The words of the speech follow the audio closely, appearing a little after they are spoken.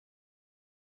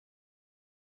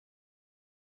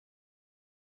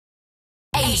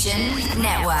Asian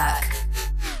Network.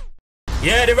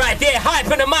 Yeah, they're right there.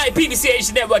 Hype on the mic, BBC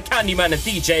Asian Network, Kan-D-Man and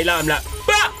DJ Limelight.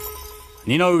 Bah!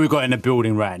 You know who we got in the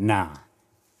building right now?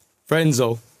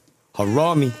 Frenzo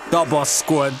Harami. Dub bar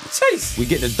squad. Jeez. We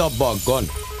get the dub bar gone.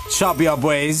 Sharp your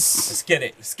boys. Let's get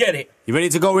it. Let's get it. You ready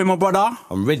to go in, my brother?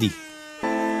 I'm ready.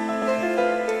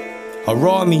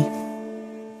 Harami.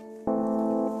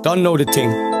 Don't know the thing.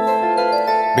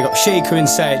 We got Shaker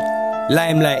inside.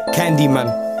 Limelight, Kan-D-Man.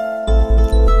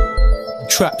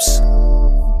 Traps.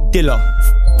 Dilla.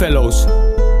 Fellows.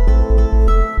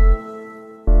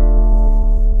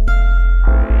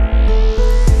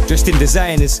 Dressed in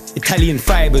designers, Italian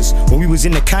fibers. When we was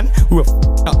in the can, we were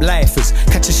up lifers.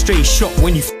 Catch a stray shot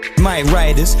when you my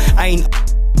riders. I ain't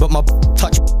but my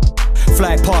touch.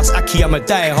 Fly past Aki, I'm a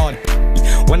diehard.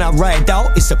 When I ride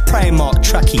out, it's a Primark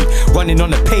trackie. Running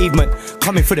on the pavement,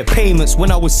 coming for the payments.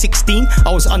 When I was 16,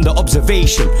 I was under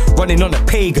observation. Running on a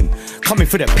pagan, coming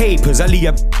for the papers. I leave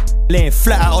a laying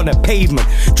flat out on the pavement.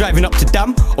 Driving up to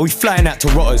Dam, or we flying out to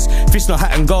Rotters. If it's not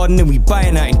Hatton Garden, then we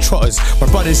buying out in Trotters. My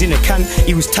brother's in the can,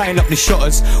 he was tying up the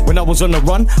shotters. When I was on the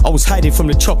run, I was hiding from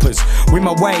the choppers. With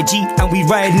my YG, and we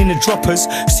riding in the droppers.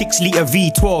 6 litre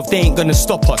V12, they ain't gonna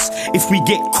stop us. If we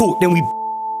get caught, then we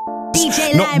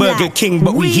DJ not Burger King,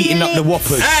 but we heating up the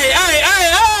Whoppers.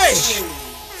 Hey!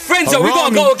 Frenzo, we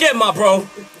gotta go again, my bro.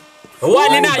 You're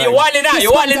wilding out, you're wilding out,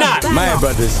 you're wilding out. My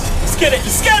brothers. Let's get it,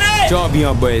 let's get it! Job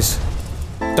your boys.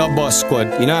 Dub bar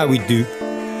squad, you know how we do.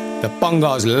 The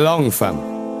bungar's long, fam.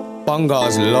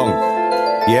 Bungar's long.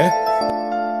 Yeah?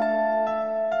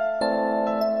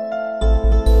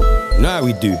 You know how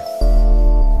we do.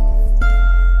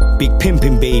 Big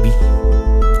pimpin', baby.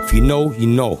 If you know, you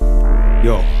know.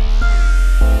 Yo.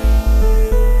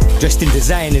 Dressed in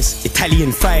designers,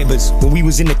 Italian fibers. When we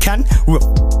was in the can, we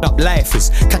were up lifers.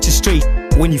 Catch a straight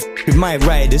when you with my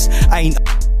riders. I ain't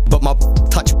but my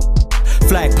touch.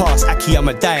 Fly past Aki, I'm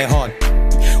a diehard.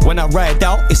 When I ride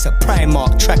out, it's a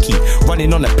Primark trackie.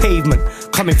 Running on the pavement,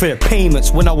 coming for the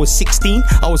payments. When I was 16,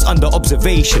 I was under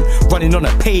observation. Running on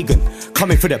a pagan,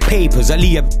 coming for the papers. I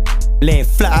leave laying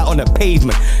flat out on the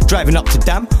pavement. Driving up to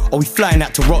Dam, or we flying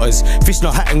out to Rotters. If it's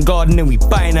not Hatton Garden, then we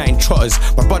buying out in Trotters.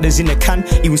 My brother's in the can,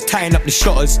 he was tying up the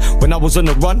shotters. When I was on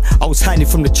the run, I was hiding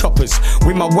from the choppers.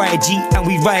 With my YG, and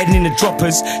we riding in the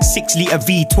droppers. 6 litre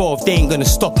V12, they ain't gonna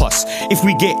stop us. If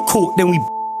we get caught, then we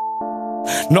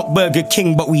not Burger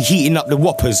King, but we heating up the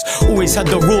Whoppers. Always had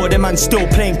the raw, them man still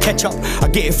playing ketchup. I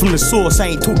get it from the source, I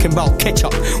ain't talking about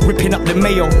ketchup. Whipping up the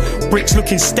mayo, bricks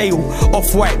looking stale.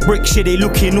 Off-white bricks, yeah, they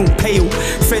looking all pale.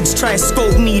 Feds try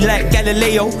scope me like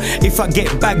Galileo. If I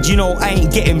get bagged, you know I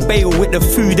ain't getting bail. With the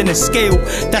food and the scale,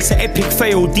 that's an epic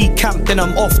fail. Decamp, then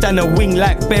I'm off down the wing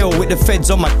like Bale. With the feds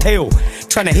on my tail,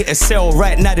 trying to hit a cell.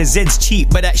 Right now the Zed's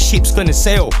cheap, but that ship's gonna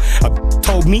sail. A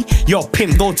told me, yo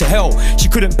pimp, go to hell. She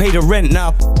couldn't pay the rent, now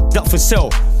up for sale.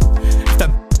 If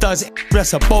that does it,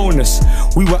 that's a bonus.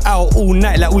 We were out all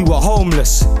night like we were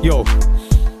homeless. Yo,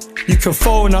 you can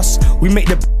phone us, we make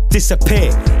the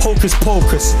disappear. Hocus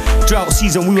pocus, drought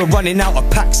season, we were running out of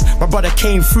packs. My brother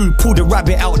came through, pulled a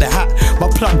rabbit out the hat. My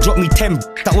plug dropped me 10,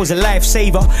 that was a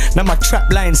lifesaver. Now my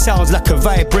trap line sounds like a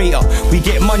vibrator. We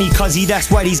get money, cuzzy, that's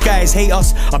why these guys hate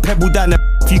us. I pebble down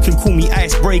the you can call me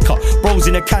icebreaker. Bros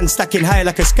in a can stacking high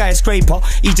like a skyscraper.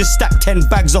 He just stacked 10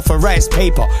 bags off of rice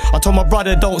paper. I told my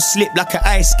brother don't slip like an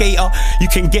ice skater. You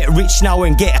can get rich now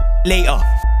and get later.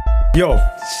 Yo,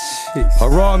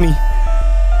 Harami.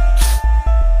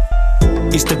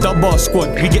 It's the dub bar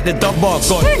squad, we get the dub bar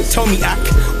gone. Tell me,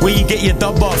 Ak, where you get your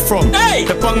dub bar from? Hey!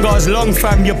 The bungar's long,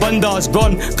 fam, your bundar's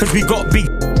gone. Cause we got big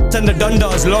and the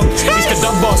dundar's long. It's the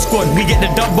dub bar squad, we get the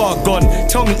dub bar gone.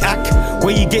 Tell me, Ak,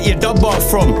 where you get your dub bar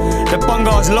from? The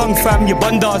bungar's long, fam, your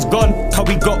bundar's gone. Cause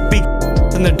we got big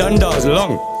and the dundar's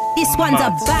long. This one's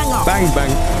a banger. Bang, bang.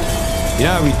 You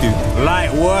know how we do.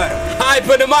 Light work. Hype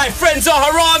on the mic, Frenzo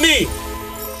Harami.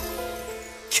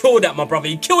 Kill that, my brother.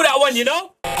 You kill that one, you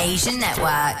know? Asian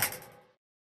Network.